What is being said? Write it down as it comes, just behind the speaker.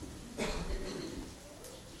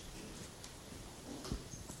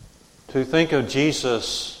To think of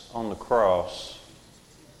Jesus on the cross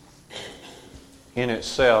in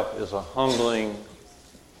itself is a humbling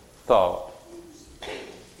thought.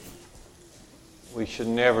 We should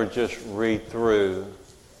never just read through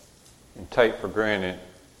and take for granted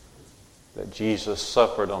that Jesus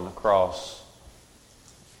suffered on the cross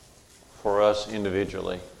for us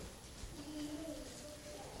individually.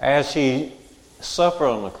 As he suffered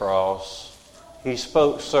on the cross, he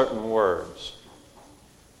spoke certain words.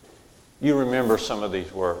 You remember some of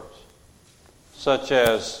these words, such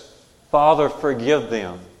as, "Father, forgive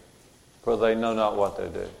them, for they know not what they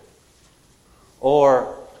do."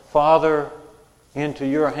 Or, "Father, into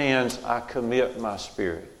your hands I commit my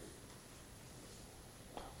spirit."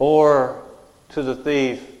 Or to the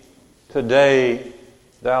thief, "Today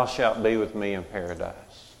thou shalt be with me in paradise."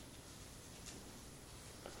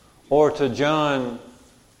 Or to John,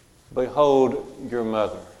 "Behold your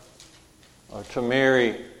mother." Or to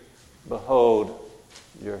Mary, "Behold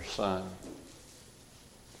your son."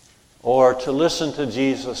 Or to listen to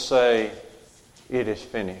Jesus say, "It is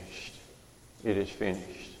finished. It is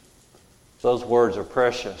finished." Those words are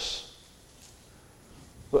precious.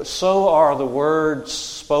 But so are the words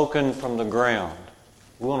spoken from the ground.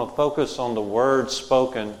 We want to focus on the words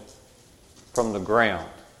spoken from the ground.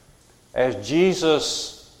 As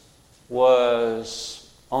Jesus was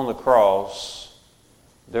on the cross,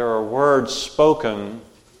 there are words spoken,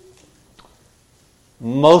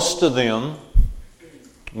 most of them,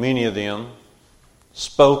 many of them,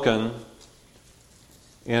 spoken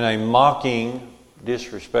in a mocking,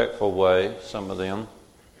 disrespectful way, some of them.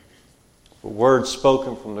 Words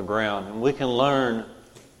spoken from the ground. And we can learn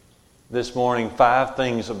this morning 5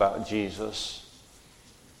 things about Jesus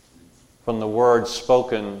from the words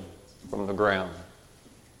spoken from the ground.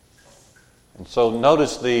 And so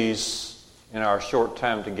notice these in our short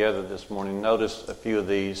time together this morning. Notice a few of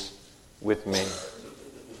these with me.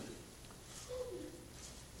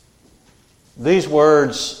 These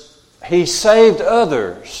words, he saved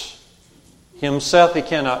others. Himself he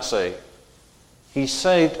cannot save. He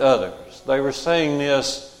saved others. They were saying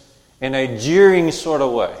this in a jeering sort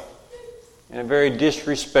of way, in a very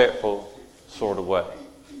disrespectful sort of way.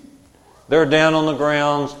 They're down on the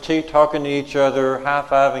ground, talking to each other,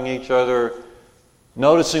 high-fiving each other,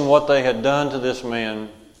 noticing what they had done to this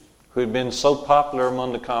man who had been so popular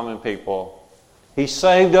among the common people. He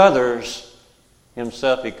saved others.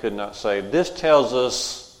 Himself he could not save. This tells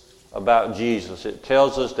us about Jesus. It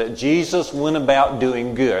tells us that Jesus went about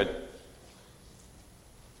doing good.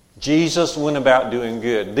 Jesus went about doing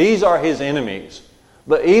good. These are his enemies.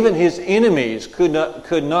 But even his enemies could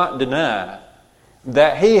not deny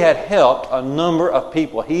that he had helped a number of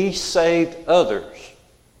people. He saved others.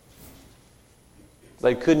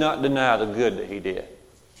 They could not deny the good that he did.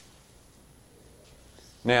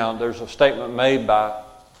 Now, there's a statement made by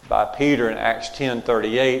Peter in Acts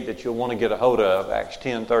 10:38 that you'll want to get a hold of. Acts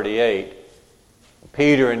 10:38.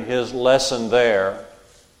 Peter, in his lesson there,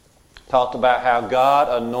 talked about how God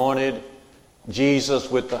anointed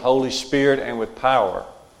Jesus with the Holy Spirit and with power.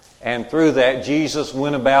 And through that, Jesus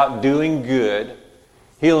went about doing good,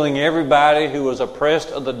 healing everybody who was oppressed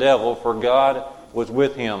of the devil, for God was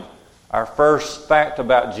with him. Our first fact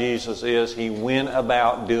about Jesus is he went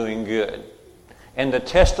about doing good. And the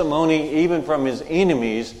testimony, even from his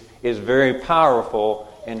enemies, is very powerful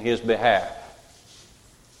in his behalf.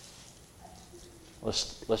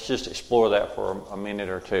 Let's just explore that for a minute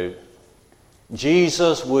or two.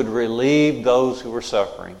 Jesus would relieve those who were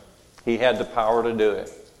suffering. He had the power to do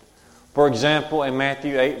it. For example, in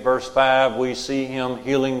Matthew 8, verse 5, we see him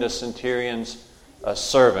healing the centurion's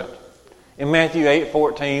servant. In Matthew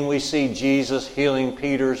 8:14, we see Jesus healing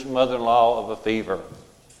Peter's mother-in-law of a fever.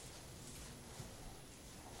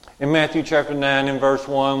 In Matthew chapter 9 and verse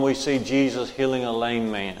 1, we see Jesus healing a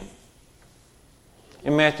lame man.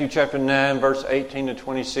 In Matthew chapter 9, verse 18 to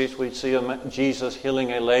 26, we see Jesus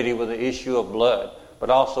healing a lady with an issue of blood,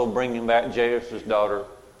 but also bringing back Jairus' daughter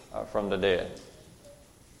from the dead.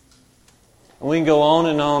 And we can go on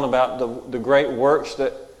and on about the great works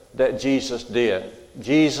that Jesus did.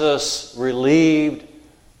 Jesus relieved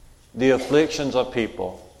the afflictions of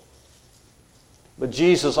people. But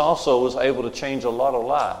Jesus also was able to change a lot of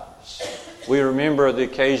lives. We remember the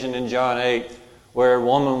occasion in John 8 where a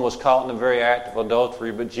woman was caught in the very act of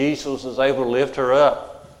adultery, but Jesus was able to lift her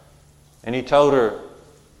up. And he told her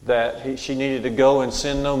that she needed to go and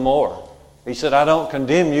sin no more. He said, "I don't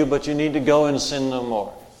condemn you, but you need to go and sin no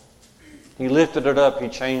more." He lifted her up, he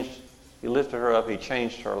changed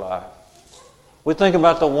her life. We think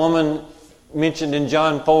about the woman mentioned in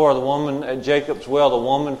John 4, the woman at Jacob's well, the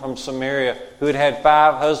woman from Samaria who had had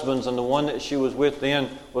 5 husbands, and the one that she was with then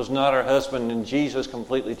was not her husband, and Jesus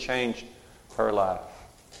completely changed her life.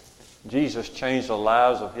 Jesus changed the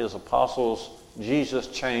lives of His apostles. Jesus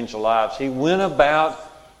changed lives. He went about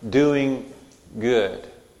doing good.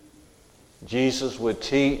 Jesus would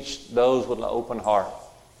teach those with an open heart.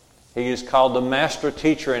 He is called the master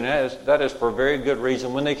teacher, and that is for a very good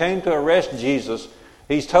reason. When they came to arrest Jesus,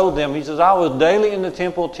 He's told them, He says, I was daily in the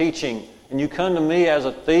temple teaching, and you come to me as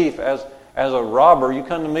a thief, as a robber. You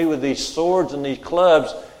come to me with these swords and these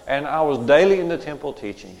clubs, and I was daily in the temple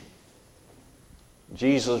teaching.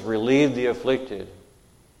 Jesus relieved the afflicted.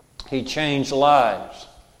 He changed lives.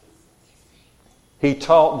 He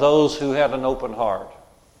taught those who had an open heart.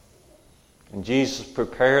 And Jesus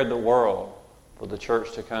prepared the world for the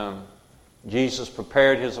church to come. Jesus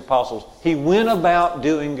prepared His apostles. He went about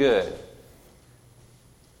doing good.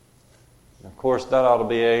 Of course, that ought to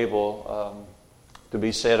be able to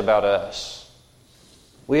be said about us.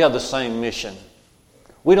 We have the same mission.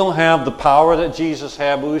 We don't have the power that Jesus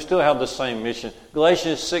had, but we still have the same mission.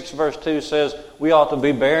 Galatians 6 verse 2 says we ought to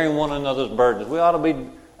be bearing one another's burdens. We ought to be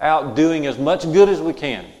out doing as much good as we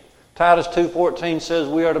can. Titus 2:14 says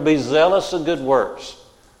we are to be zealous of good works.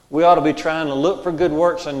 We ought to be trying to look for good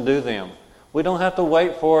works and do them. We don't have to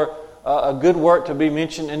wait for a good work to be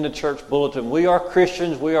mentioned in the church bulletin. We are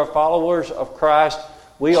Christians. We are followers of Christ.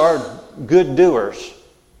 We are good doers.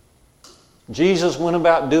 Jesus went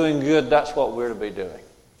about doing good. That's what we're to be doing.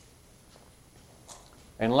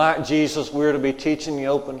 And like Jesus, we're to be teaching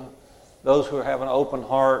those who have an open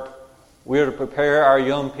heart. We're to prepare our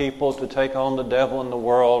young people to take on the devil in the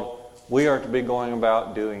world. We are to be going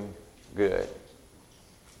about doing good.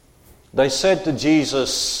 They said to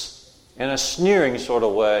Jesus in a sneering sort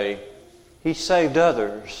of way, He saved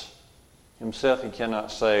others. Himself He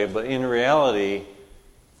cannot save. But in reality,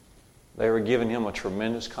 they were giving Him a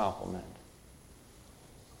tremendous compliment.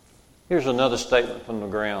 Here's another statement from the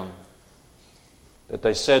ground that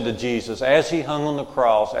they said to Jesus as He hung on the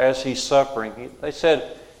cross, as He's suffering. They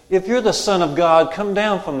said, if you're the Son of God, come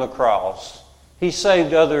down from the cross. He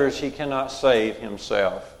saved others. He cannot save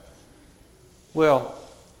Himself. Well,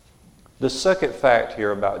 the second fact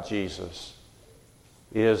here about Jesus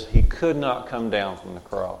is He could not come down from the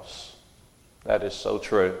cross. That is so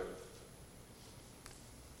true.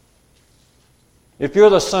 If you're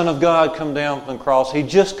the Son of God, come down from the cross. He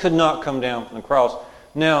just could not come down from the cross.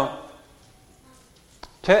 Now,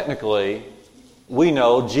 technically, we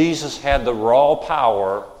know Jesus had the raw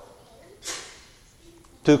power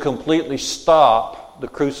to completely stop the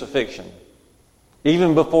crucifixion,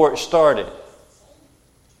 even before it started.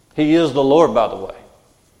 He is the Lord, by the way.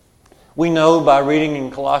 We know by reading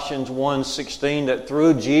in Colossians 1:16 that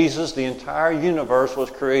through Jesus the entire universe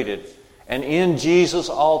was created. And in Jesus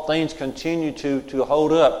all things continue to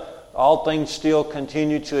hold up. All things still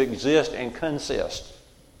continue to exist and consist.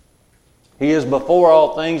 He is before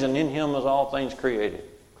all things, and in Him is all things created.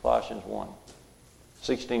 Colossians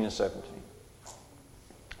 1:16 and 17.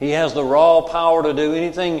 He has the raw power to do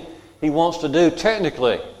anything He wants to do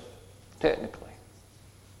technically.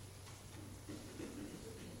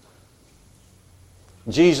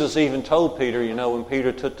 Jesus even told Peter, when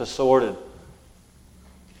Peter took the sword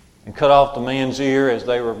and cut off the man's ear as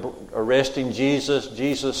they were arresting Jesus,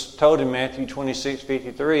 Jesus told him, Matthew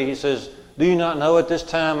 26:53, He says, do you not know at this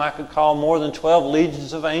time I could call more than 12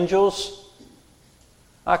 legions of angels?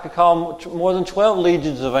 I could call more than 12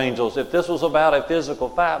 legions of angels if this was about a physical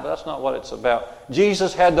fight, but that's not what it's about.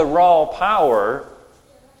 Jesus had the raw power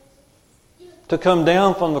to come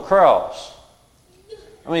down from the cross.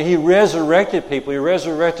 I mean, He resurrected people. He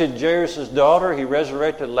resurrected Jairus' daughter. He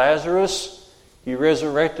resurrected Lazarus. He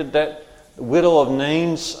resurrected that widow of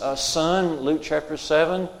Nain's son, Luke chapter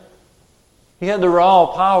 7. He had the raw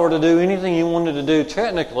power to do anything He wanted to do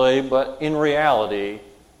technically, but in reality,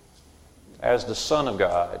 as the Son of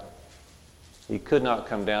God, He could not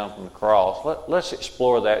come down from the cross. Let's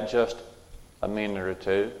explore that just a minute or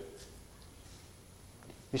two.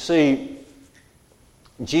 You see,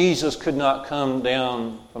 Jesus could not come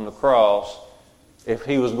down from the cross if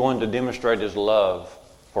He was going to demonstrate His love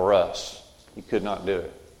for us. He could not do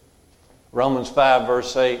it. Romans 5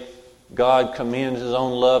 verse 8, God commends His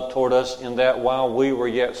own love toward us in that while we were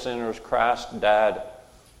yet sinners, Christ died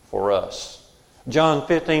for us. John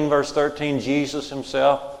 15 verse 13, Jesus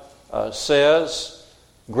Himself says,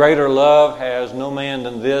 greater love has no man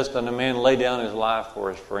than this, than a man lay down his life for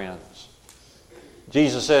his friends.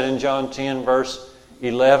 Jesus said in John 10 verse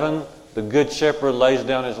 11, the good shepherd lays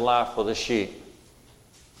down his life for the sheep.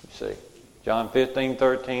 You see, John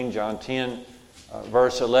 15:13, John 10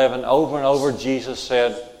 verse 11, over and over Jesus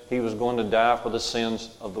said He was going to die for the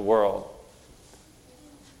sins of the world.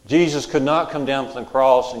 Jesus could not come down from the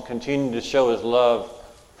cross and continue to show His love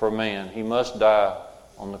for man. He must die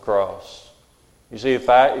on the cross. You see,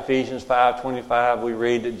 Ephesians 5:25, we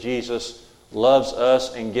read that Jesus loves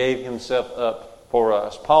us and gave Himself up for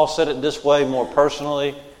us. Paul said it this way more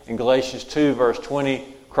personally in Galatians 2, verse 20,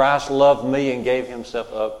 Christ loved me and gave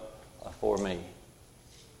Himself up for me.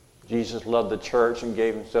 Jesus loved the church and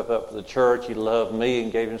gave Himself up for the church. He loved me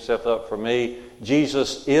and gave Himself up for me.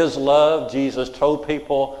 Jesus is love. Jesus told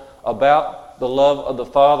people about the love of the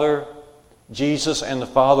Father. Jesus and the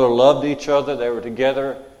Father loved each other. They were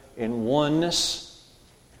together in oneness.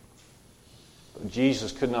 But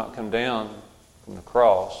Jesus could not come down from the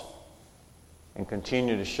cross and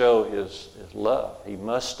continue to show His love. He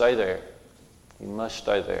must stay there. He must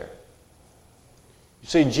stay there. You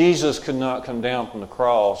see, Jesus could not come down from the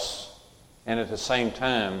cross and at the same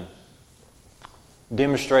time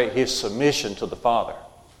demonstrate His submission to the Father.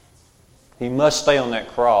 He must stay on that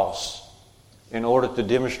cross in order to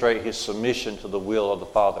demonstrate His submission to the will of the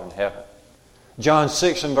Father in heaven. John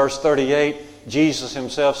 6 and verse 38, Jesus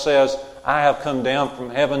Himself says, I have come down from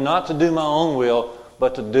heaven not to do my own will,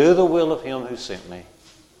 but to do the will of Him who sent me.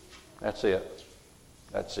 That's it.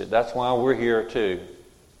 That's it. That's why we're here too.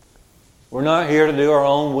 We're not here to do our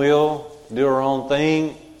own will, to do our own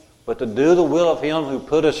thing, but to do the will of Him who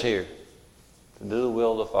put us here, to do the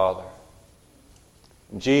will of the Father.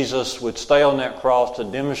 Jesus would stay on that cross to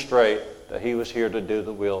demonstrate that He was here to do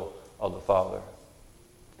the will of the Father.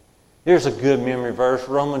 Here's a good memory verse,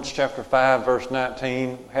 Romans chapter 5, verse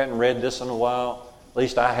 19. Hadn't read this in a while. At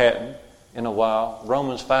least I hadn't in a while.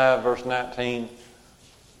 Romans 5, verse 19.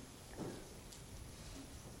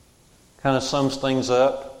 Kind of sums things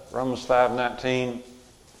up. Romans 5:19,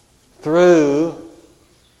 through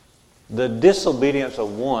the disobedience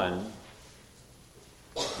of one,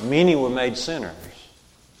 many were made sinners.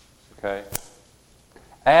 Okay?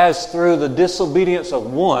 As through the disobedience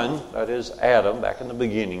of one, that is Adam, back in the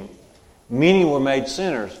beginning, many were made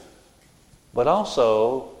sinners. But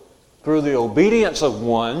also, through the obedience of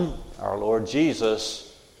one, our Lord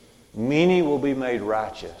Jesus, many will be made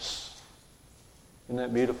righteous. Isn't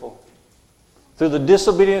that beautiful? Through the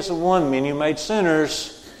disobedience of one, many are made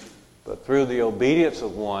sinners, but through the obedience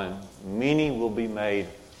of one, many will be made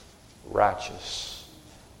righteous.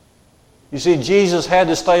 You see, Jesus had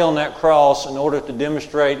to stay on that cross in order to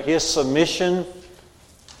demonstrate His submission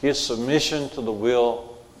to the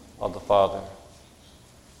will of the Father.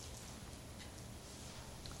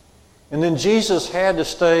 And then Jesus had to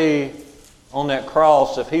stay on that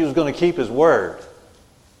cross if He was going to keep His word.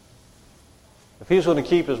 If He was going to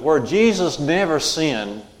keep His word, Jesus never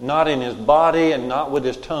sinned, not in His body and not with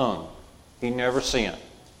His tongue. He never sinned.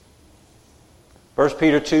 1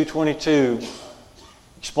 Peter 2:22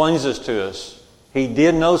 explains this to us. He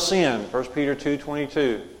did no sin. 1 Peter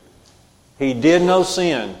 2:22. He did no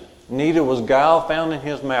sin, neither was guile found in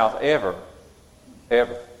His mouth ever.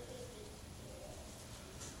 Ever.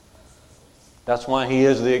 That's why He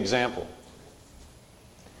is the example.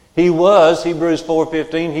 He was, Hebrews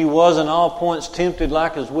 4:15, He was in all points tempted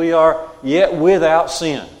like as we are, yet without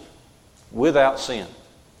sin. Without sin.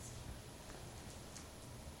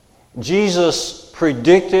 Jesus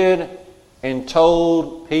predicted and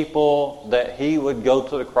told people that He would go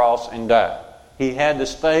to the cross and die. He had to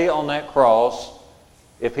stay on that cross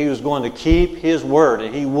if He was going to keep His word,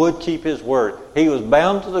 and He would keep His word. He was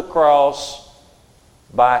bound to the cross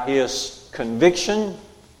by His conviction,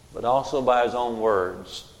 but also by His own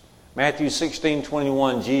words. Matthew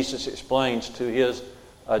 16:21, Jesus explains to His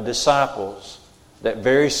disciples that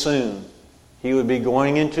very soon He would be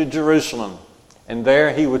going into Jerusalem, and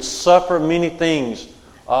there He would suffer many things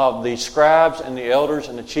of the scribes and the elders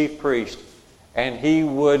and the chief priests, and He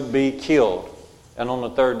would be killed, and on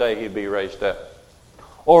the third day He'd be raised up.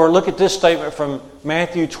 Or look at this statement from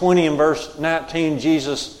Matthew 20 and verse 19.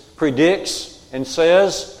 Jesus predicts and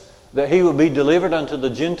says that He would be delivered unto the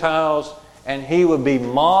Gentiles, and He would be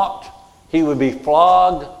mocked, He would be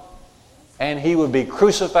flogged, and He would be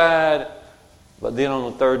crucified, but then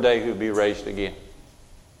on the third day He would be raised again.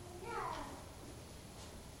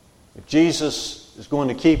 If Jesus is going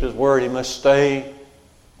to keep His word, He must stay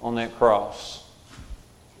on that cross.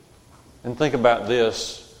 And think about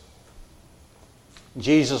this.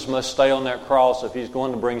 Jesus must stay on that cross if He's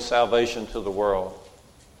going to bring salvation to the world.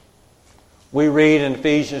 We read in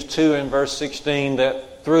Ephesians 2 and verse 16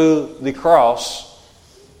 that through the cross,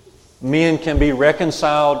 men can be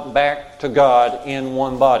reconciled back to God in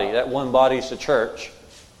one body. That one body is the church,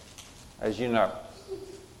 as you know.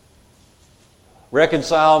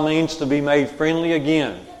 Reconcile means to be made friendly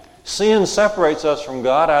again. Sin separates us from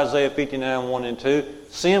God, Isaiah 59, 1 and 2.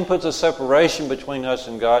 Sin puts a separation between us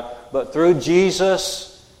and God. But through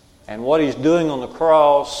Jesus and what He's doing on the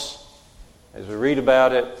cross, as we read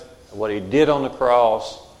about it, what He did on the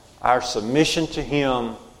cross, our submission to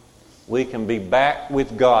Him, we can be back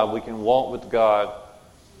with God. We can walk with God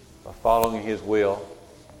by following His will.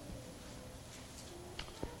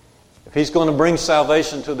 If He's going to bring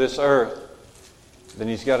salvation to this earth, then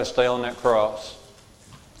He's got to stay on that cross.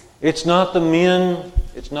 It's not the men,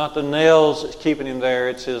 it's not the nails that's keeping Him there.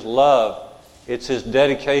 It's His love. It's His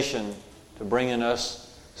dedication to bringing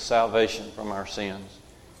us salvation from our sins.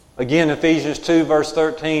 Again, Ephesians 2 verse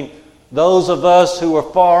 13, those of us who are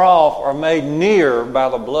far off are made near by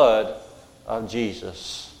the blood of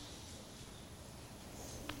Jesus.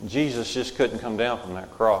 Jesus just couldn't come down from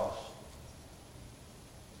that cross.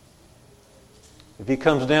 If He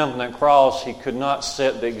comes down from that cross, He could not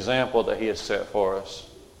set the example that He has set for us.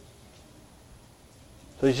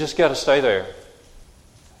 So He's just got to stay there.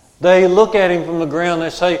 They look at Him from the ground,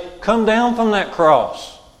 they say, come down from that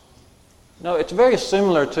cross. No, it's very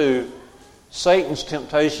similar to Satan's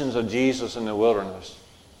temptations of Jesus in the wilderness.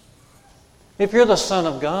 If you're the Son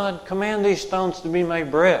of God, command these stones to be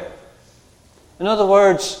made bread. In other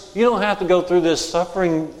words, you don't have to go through this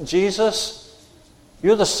suffering, Jesus.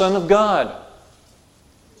 You're the Son of God.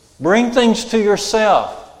 Bring things to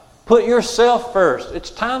yourself. Put yourself first. It's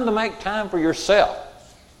time to make time for yourself,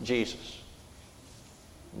 Jesus.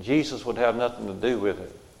 Jesus would have nothing to do with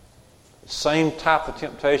it. The same type of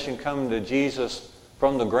temptation coming to Jesus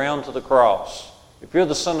from the ground to the cross. If you're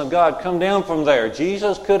the Son of God, come down from there.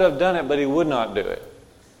 Jesus could have done it, but He would not do it.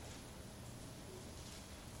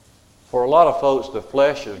 For a lot of folks, the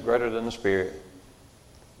flesh is greater than the Spirit.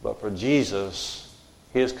 But for Jesus,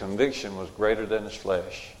 His conviction was greater than His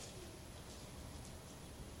flesh.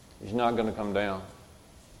 He's not going to come down.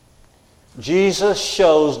 Jesus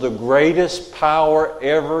shows the greatest power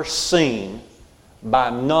ever seen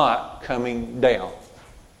by not coming down.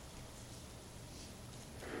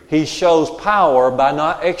 He shows power by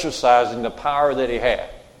not exercising the power that He had.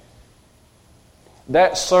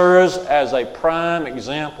 That serves as a prime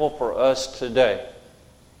example for us today.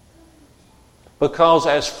 Because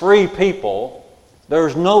as free people,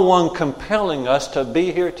 there's no one compelling us to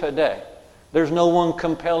be here today. There's no one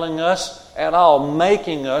compelling us at all,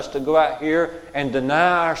 making us to go out here and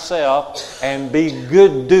deny ourselves and be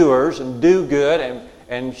good doers and do good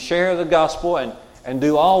and share the gospel and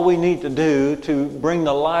do all we need to do to bring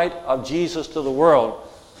the light of Jesus to the world.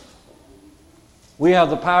 We have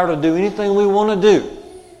the power to do anything we want to do.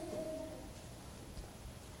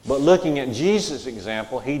 But looking at Jesus'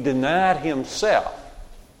 example, He denied Himself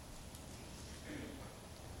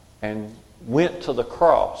and went to the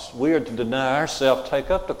cross. We are to deny ourselves, take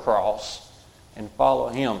up the cross, and follow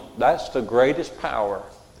Him. That's the greatest power.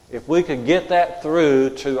 If we could get that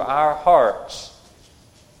through to our hearts,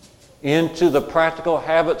 into the practical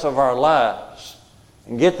habits of our lives,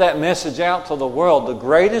 and get that message out to the world, the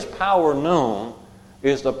greatest power known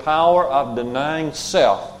is the power of denying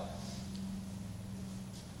self,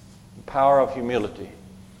 the power of humility.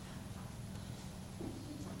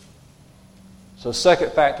 So the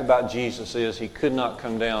second fact about Jesus is He could not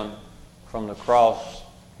come down from the cross.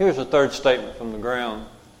 Here's a third statement from the ground.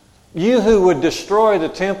 You who would destroy the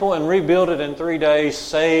temple and rebuild it in 3 days,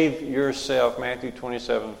 save yourself. Matthew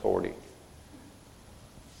 27:40.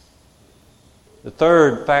 The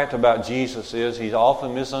third fact about Jesus is He's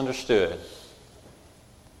often misunderstood.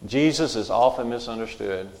 Jesus is often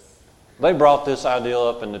misunderstood. They brought this idea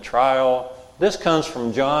up in the trial. This comes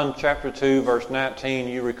from John chapter 2, verse 19.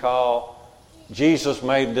 You recall Jesus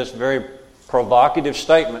made this very provocative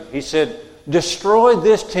statement. He said, destroy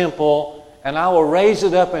this temple and I will raise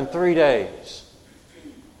it up in 3 days.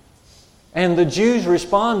 And the Jews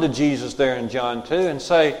respond to Jesus there in John 2 and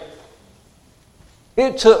say,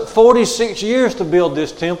 it took 46 years to build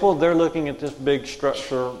this temple. They're looking at this big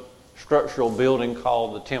structural building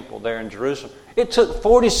called the temple there in Jerusalem. It took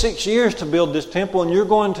 46 years to build this temple and you're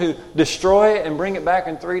going to destroy it and bring it back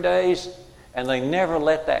in 3 days? And they never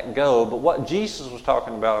let that go. But what Jesus was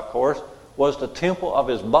talking about, of course, was the temple of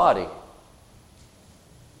His body.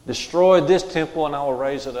 Destroy this temple and I will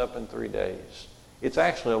raise it up in 3 days. It's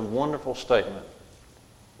actually a wonderful statement.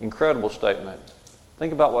 Incredible statement.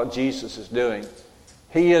 Think about what Jesus is doing.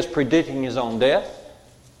 He is predicting His own death.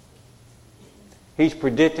 He's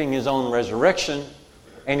predicting His own resurrection.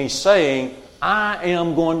 And He's saying, I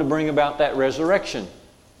am going to bring about that resurrection.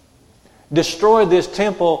 Destroy this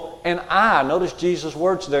temple and notice Jesus'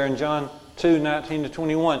 words there in John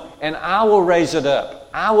 2:19-21, and I will raise it up.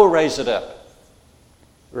 I will raise it up.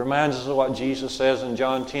 It reminds us of what Jesus says in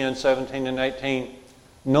John 10, 17 and 18.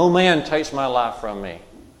 No man takes my life from me.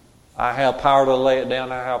 I have power to lay it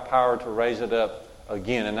down. I have power to raise it up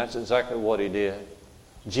again. And that's exactly what He did.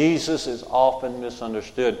 Jesus is often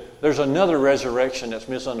misunderstood. There's another resurrection that's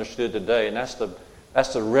misunderstood today, and that's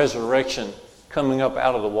the resurrection coming up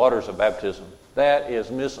out of the waters of baptism. That is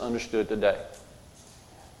misunderstood today.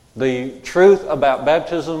 The truth about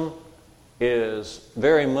baptism is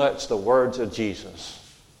very much the words of Jesus.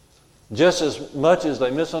 Just as much as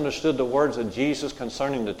they misunderstood the words of Jesus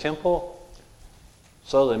concerning the temple,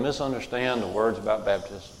 so they misunderstand the words about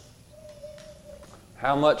baptism.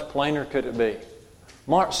 How much plainer could it be?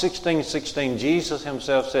 Mark 16:16, Jesus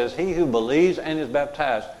Himself says, "He who believes and is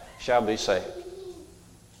baptized shall be saved."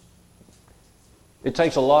 It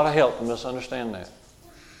takes a lot of help to misunderstand that.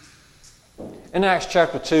 In Acts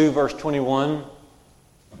chapter 2, verse 21,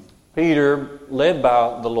 Peter, led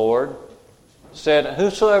by the Lord, said,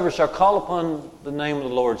 "Whosoever shall call upon the name of the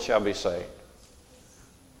Lord shall be saved."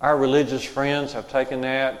 Our religious friends have taken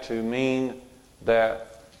that to mean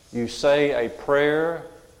that you say a prayer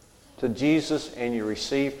to Jesus and you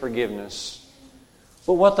receive forgiveness.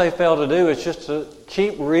 But what they fail to do is just to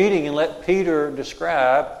keep reading and let Peter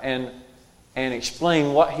describe and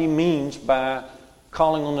explain what he means by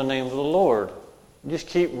calling on the name of the Lord. Just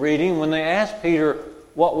keep reading. When they ask Peter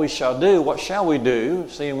what we shall do, what shall we do,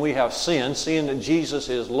 seeing we have sinned, seeing that Jesus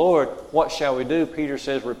is Lord, what shall we do? Peter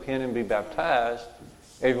says, repent and be baptized,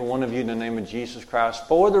 every one of you in the name of Jesus Christ,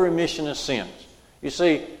 for the remission of sins. You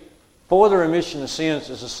see, for the remission of sins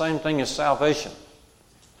is the same thing as salvation.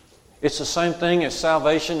 It's the same thing as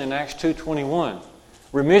salvation in Acts 2:21.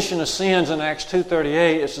 Remission of sins in Acts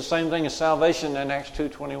 2:38 is the same thing as salvation in Acts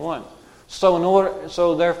 2:21.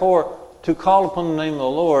 So therefore, to call upon the name of the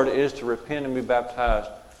Lord is to repent and be baptized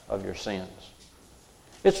of your sins.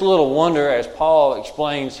 It's a little wonder as Paul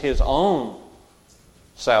explains his own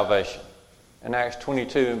salvation in Acts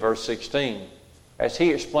 22 and verse 16. As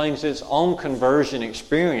he explains his own conversion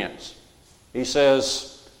experience, he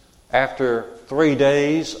says, after 3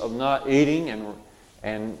 days of not eating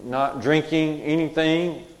and not drinking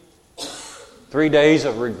anything, 3 days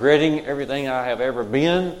of regretting everything I have ever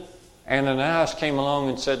been, Ananias came along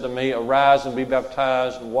and said to me, arise and be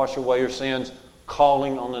baptized and wash away your sins,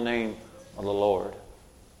 calling on the name of the Lord.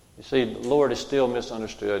 You see, the Lord is still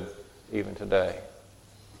misunderstood even today.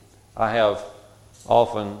 I have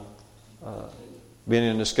often been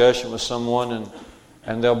in discussion with someone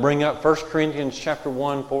and they'll bring up 1 Corinthians chapter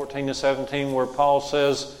 1, 14 to 17, where Paul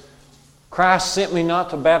says, Christ sent me not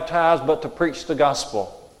to baptize, but to preach the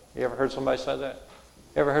gospel. You ever heard somebody say that?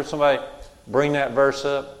 Ever heard somebody bring that verse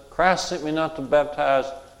up? Christ sent me not to baptize,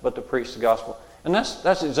 but to preach the gospel. And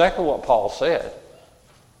that's exactly what Paul said.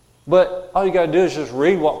 But all you got to do is just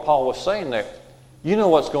read what Paul was saying there. You know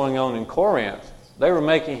what's going on in Corinth. They were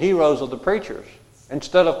making heroes of the preachers.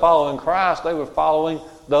 Instead of following Christ, they were following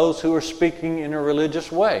those who were speaking in a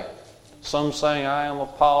religious way. Some saying, I am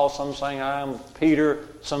of Paul. Some saying, I am of Peter.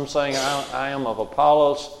 Some saying, I am of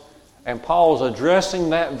Apollos. And Paul was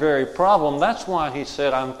addressing that very problem. That's why he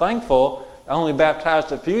said, I'm thankful I only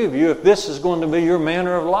baptized a few of you if this is going to be your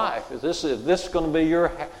manner of life. If this is going to be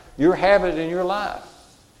your habit in your life.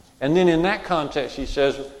 And then in that context, he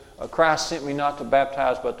says, Christ sent me not to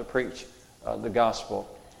baptize, but to preach the gospel.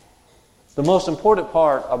 The most important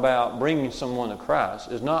part about bringing someone to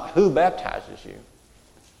Christ is not who baptizes you,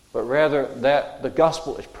 but rather that the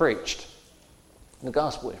gospel is preached. The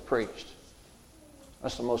gospel is preached.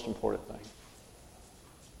 That's the most important thing.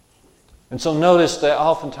 And so notice that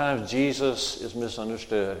oftentimes Jesus is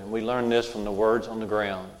misunderstood. And we learn this from the words on the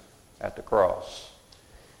ground at the cross.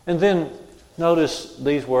 And then notice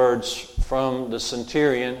these words from the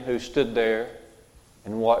centurion who stood there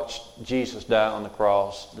and watched Jesus die on the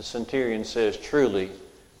cross. The centurion says, truly,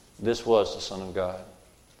 this was the Son of God.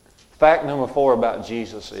 Fact number 4 about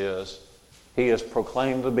Jesus is He is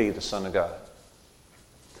proclaimed to be the Son of God.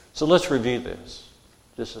 So let's review this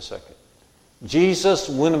just a second. Jesus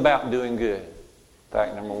went about doing good.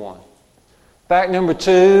 Fact number 1. Fact number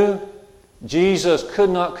 2, Jesus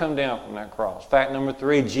could not come down from that cross. Fact number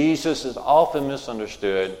 3, Jesus is often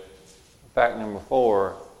misunderstood. Fact number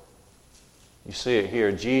 4, you see it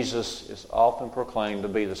here, Jesus is often proclaimed to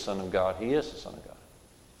be the Son of God. He is the Son of God.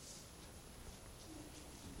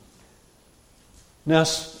 Now,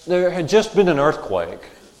 there had just been an earthquake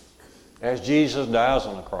as Jesus dies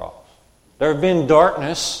on the cross. There had been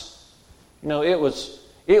darkness. You know, it was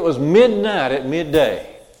midnight at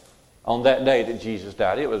midday on that day that Jesus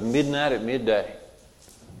died. It was midnight at midday.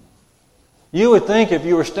 You would think if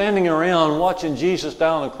you were standing around watching Jesus die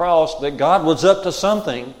on the cross that God was up to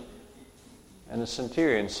something And the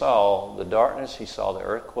centurion saw the darkness, he saw the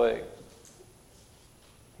earthquake.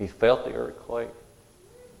 He felt the earthquake.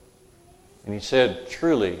 And he said,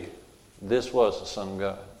 truly, this was the Son of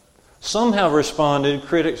God. Some have responded,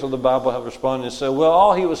 critics of the Bible have responded and said, well,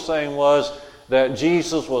 all he was saying was that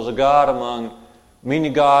Jesus was a God among many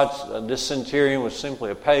gods. This centurion was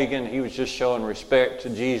simply a pagan. He was just showing respect to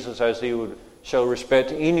Jesus as he would show respect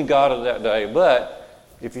to any god of that day. But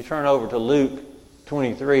if you turn over to Luke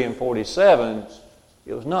 23 and 47,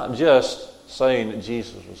 it was not just saying that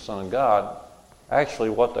Jesus was the Son of God. Actually,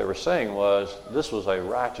 what they were saying was, this was a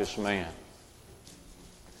righteous man.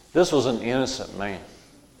 This was an innocent man.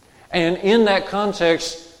 And in that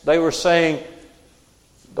context, they were saying,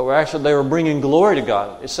 they were bringing glory to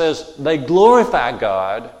God. It says, they glorified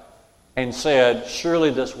God and said,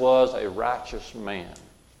 surely this was a righteous man.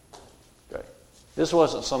 Okay. This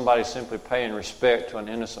wasn't somebody simply paying respect to an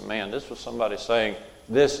innocent man. This was somebody saying,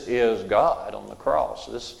 this is God on the cross.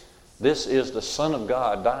 This is the Son of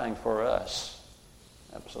God dying for us.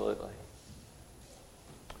 Absolutely.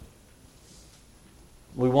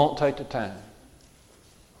 We won't take the time.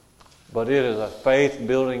 But it is a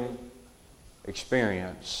faith-building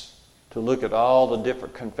experience to look at all the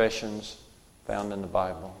different confessions found in the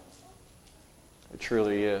Bible. It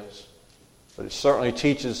truly is. But it certainly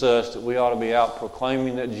teaches us that we ought to be out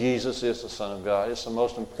proclaiming that Jesus is the Son of God. It's the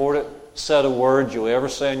most important set of words you'll ever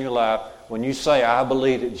say in your life. When you say, I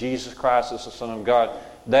believe that Jesus Christ is the Son of God,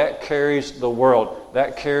 that carries the world.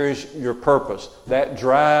 That carries your purpose. That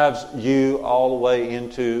drives you all the way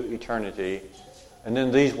into eternity. And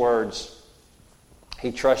then these words,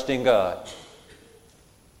 he trusted in God.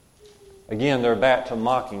 Again, they're back to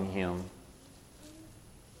mocking him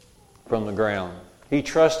from the ground. He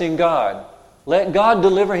trusts in God. Let God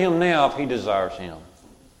deliver him now if he desires him.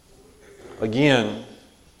 Again,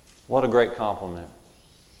 what a great compliment.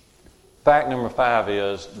 Fact number 5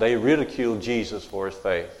 is they ridiculed Jesus for his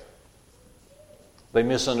faith. They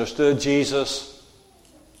misunderstood Jesus.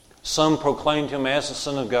 Some proclaimed him as the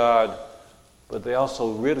Son of God, but they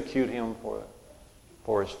also ridiculed him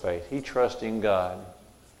for his faith. He trusted in God.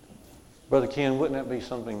 Brother Ken, wouldn't that be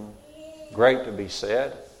something great to be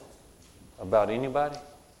said about anybody?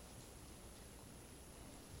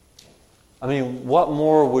 I mean, what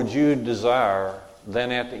more would you desire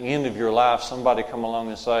than at the end of your life somebody come along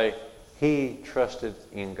and say, he trusted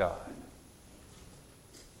in God?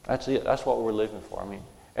 That's it. That's what we're living for. I mean,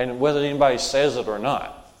 and whether anybody says it or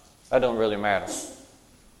not, that don't really matter.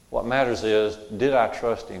 What matters is, did I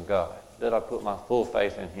trust in God? Did I put my full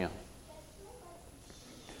faith in him?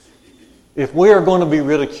 If we are going to be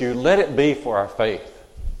ridiculed, let it be for our faith.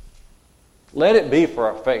 Let it be for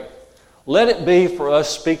our faith. Let it be for us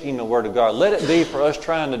speaking the Word of God. Let it be for us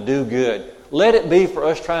trying to do good. Let it be for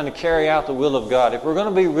us trying to carry out the will of God. If we're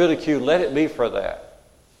going to be ridiculed, let it be for that.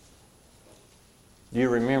 Do you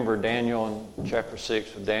remember Daniel in chapter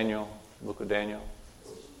 6 of Daniel, book of Daniel?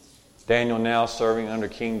 Daniel now serving under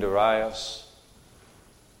King Darius.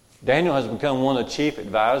 Daniel has become one of the chief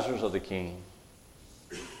advisors of the king.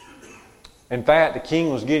 In fact, the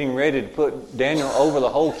king was getting ready to put Daniel over the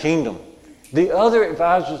whole kingdom. The other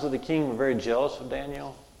advisors of the king were very jealous of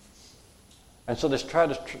Daniel. And so they tried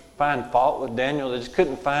to find fault with Daniel. They just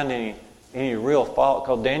couldn't find any real fault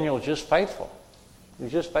because Daniel was just faithful. He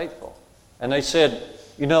was just faithful. And they said,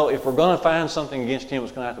 you know, if we're going to find something against him,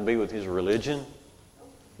 it's going to have to be with his religion,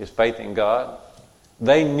 his faith in God.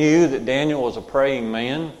 They knew that Daniel was a praying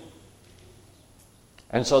man.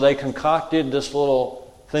 And so they concocted this little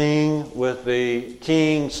thing with the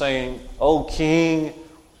king saying, "Oh, king,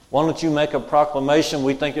 why don't you make a proclamation?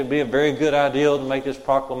 We think it would be a very good idea to make this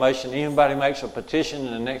proclamation. Anybody makes a petition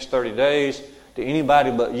in the next 30 days to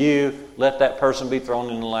anybody but you, let that person be thrown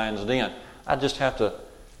in the lion's den." I just have to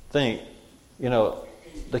think, you know,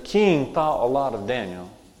 the king thought a lot of Daniel.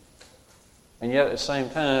 And yet at the same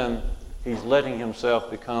time, he's letting himself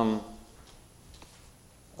become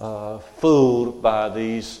fooled by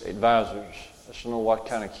these advisors. I don't know what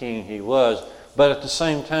kind of king he was. But at the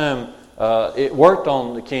same time, it worked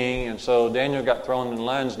on the king, and so Daniel got thrown in the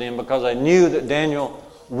lion's den because they knew that Daniel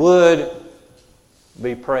would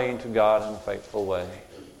be praying to God in a faithful way.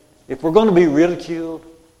 If we're going to be ridiculed,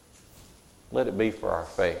 let it be for our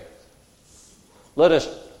faith. Let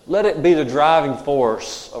it be the driving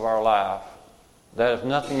force of our life, that if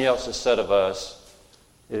nothing else is said of us,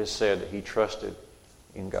 it is said that he trusted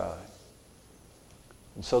in God.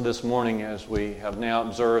 And so this morning, as we have now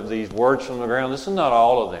observed these words from the ground, this is not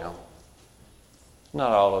all of them.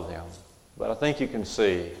 Not all of them. But I think you can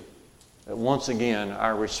see that once again,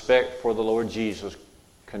 our respect for the Lord Jesus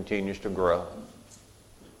continues to grow.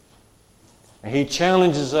 And he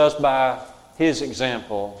challenges us by His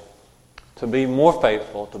example, to be more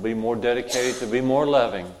faithful, to be more dedicated, to be more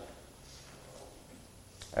loving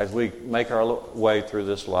as we make our way through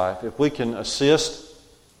this life. If we can assist,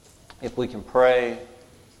 if we can pray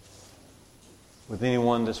with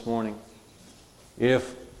anyone this morning,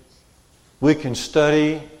 if we can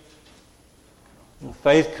study,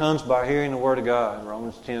 faith comes by hearing the Word of God in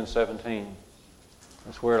Romans 10:17.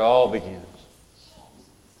 That's where it all begins.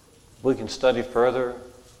 If we can study further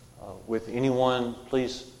with anyone,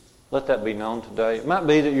 please let that be known today. It might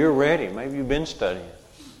be that you're ready. Maybe you've been studying.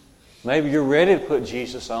 Maybe you're ready to put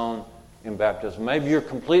Jesus on in baptism. Maybe you're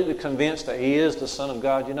completely convinced that He is the Son of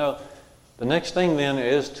God. You know, the next thing then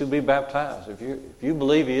is to be baptized. If you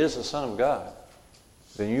believe He is the Son of God,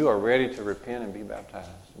 then you are ready to repent and be baptized.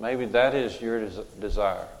 Maybe that is your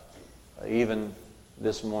desire, even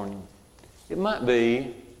this morning. It might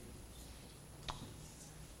be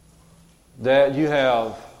that you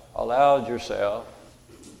have allowed yourself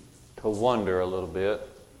to wonder a little bit.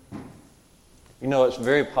 You know, it's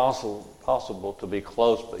very possible to be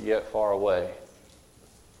close but yet far away.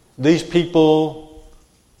 These people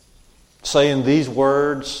saying these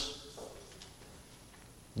words,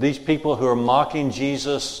 these people who are mocking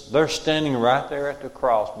Jesus, they're standing right there at the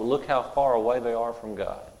cross, but look how far away they are from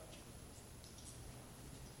God.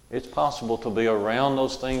 It's possible to be around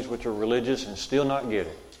those things which are religious and still not get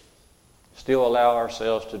it. Still allow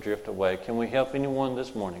ourselves to drift away. Can we help anyone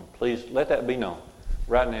this morning? Please let that be known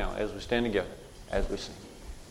right now as we stand together, as we sing.